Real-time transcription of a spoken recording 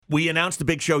We announced the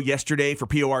big show yesterday for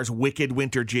POR's Wicked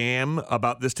Winter Jam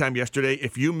about this time yesterday.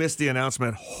 If you missed the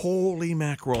announcement, holy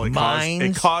mackerel,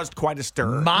 it caused quite a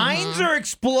stir. Minds are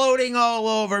exploding all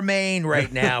over Maine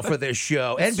right now for this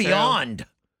show and beyond.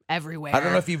 Everywhere. I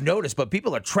don't know if you've noticed, but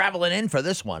people are traveling in for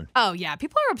this one. Oh, yeah.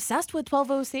 People are obsessed with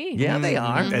 12OC. Yeah, they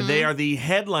are. And they are the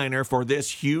headliner for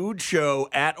this huge show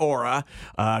at Aura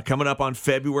coming up on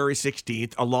February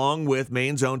 16th, along with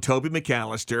Maine's own Toby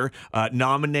McAllister,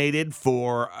 nominated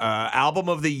for Album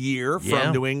of the Year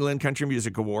from New England Country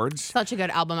Music Awards. Such a good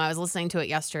album. I was listening to it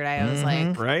yesterday. I was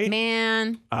like, right?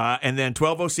 Man. And then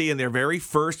 12OC in their very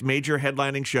first major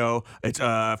headlining show. It's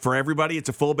for everybody. It's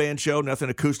a full band show, nothing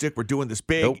acoustic. We're doing this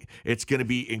big. Nope. It's going to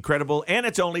be incredible, and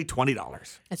it's only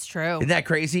 $20. It's true. Isn't that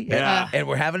crazy? Yeah. And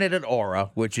we're having it at Aura,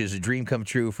 which is a dream come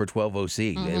true for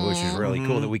 12OC, which is really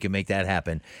cool that we can make that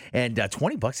happen. And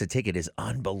 $20 a ticket is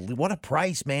unbelievable. What a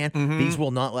price, man. These will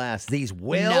not last. These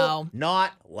will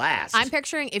not last. I'm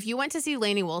picturing if you went to see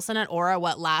Lainey Wilson at Aura,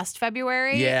 last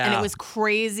February? Yeah. And it was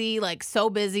crazy, like so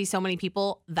busy, so many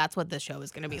people. That's what this show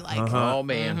is going to be like. Oh,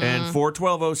 man. And for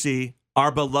 12OC, our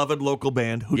beloved local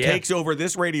band who takes over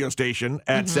this radio station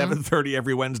at 7:30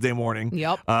 every Wednesday morning.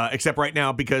 Yep. Except right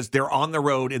now because they're on the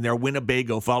road in their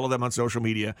Winnebago. Follow them on social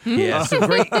media. Yeah, so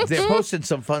great. They're posting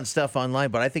some fun stuff online,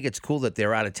 but I think it's cool that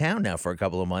they're out of town now for a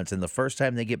couple of months, and the first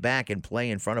time they get back and play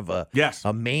in front of a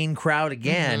Maine crowd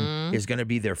again is going to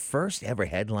be their first ever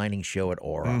headlining show at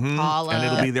Aura. And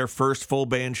it'll be their first full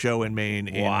band show in Maine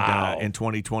in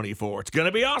 2024. It's going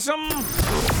to be awesome.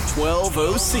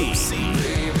 12OC.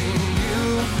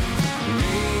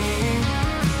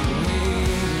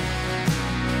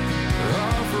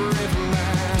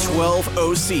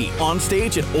 12OC on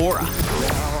stage at Aura.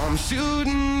 Now I'm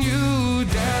shooting you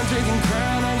down, taking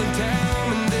crown on the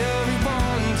town, and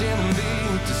everyone telling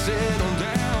me to settle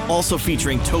down. Also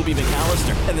featuring Toby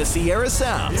McAllister and the Sierra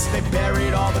Sounds. If they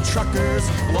buried all the truckers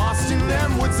lost in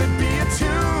them woods, there'd be a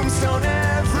tombstone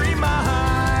every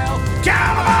mile.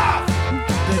 Count 'em off!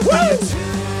 There'd be a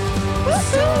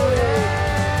tombstone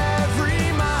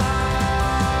every mile.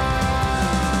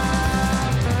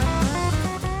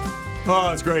 Oh,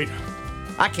 that's great.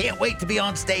 I can't wait to be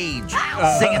on stage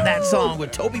singing that song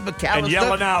with Toby McAllister and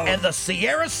yelling out. And the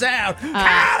Sierra Sound. Come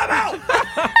on,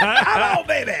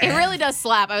 baby. It really does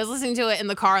slap. I was listening to it in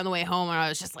the car on the way home, and I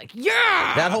was just like,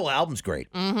 yeah! That whole album's great.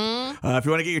 If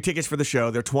you want to get your tickets for the show,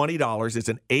 they're $20. It's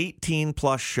an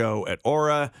 18-plus show at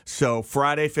Aura. So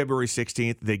Friday, February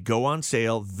 16th, they go on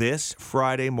sale this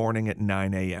Friday morning at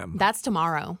 9 a.m. That's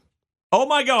tomorrow. Oh,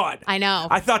 my God. I know.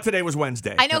 I thought today was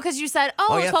Wednesday. I know, because you said,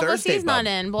 12OC's not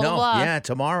in, blah, blah, blah. Yeah,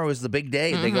 tomorrow is the big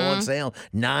day. They go on sale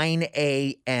 9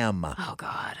 a.m. Oh,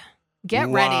 God. Get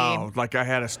wow. ready. Like I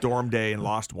had a storm day and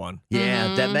lost one.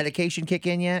 Yeah, that medication kick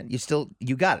in yet? You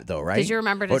got it, though, right? Did you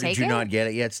remember to take it? Or take did you it? not get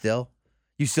it yet still?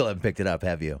 You still haven't picked it up,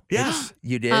 have you? Yes.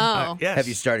 You did? Oh. Yes. Have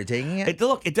you started taking it?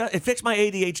 It fixed my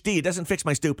ADHD. It doesn't fix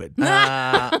my stupid.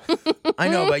 I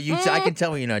know, but I can tell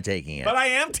when you're not taking it. But I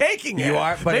am taking it. You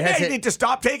are? But maybe has I it- need to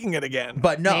stop taking it again.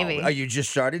 But no, Maybe. are you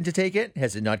just starting to take it?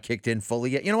 Has it not kicked in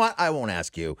fully yet? You know what? I won't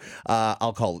ask you.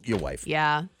 I'll call your wife.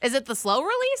 Yeah. Is it the slow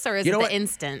release, or is You know it what? the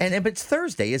instant? And but it's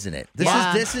Thursday, isn't it?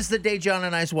 Yeah. This is the day John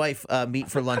and I's wife meet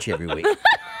for lunch every week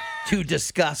to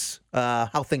discuss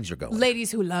how things are going. Ladies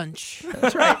who lunch.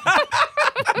 That's right.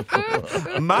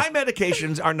 My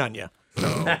medications are Nunya.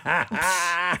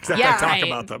 Except I talk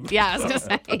about them. Yeah, I was going to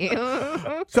say.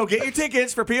 So get your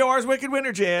tickets for POR's Wicked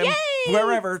Winter Jam. Yay!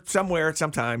 Wherever, somewhere,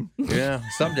 sometime. Yeah,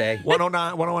 someday.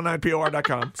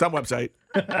 1019por.com, some website.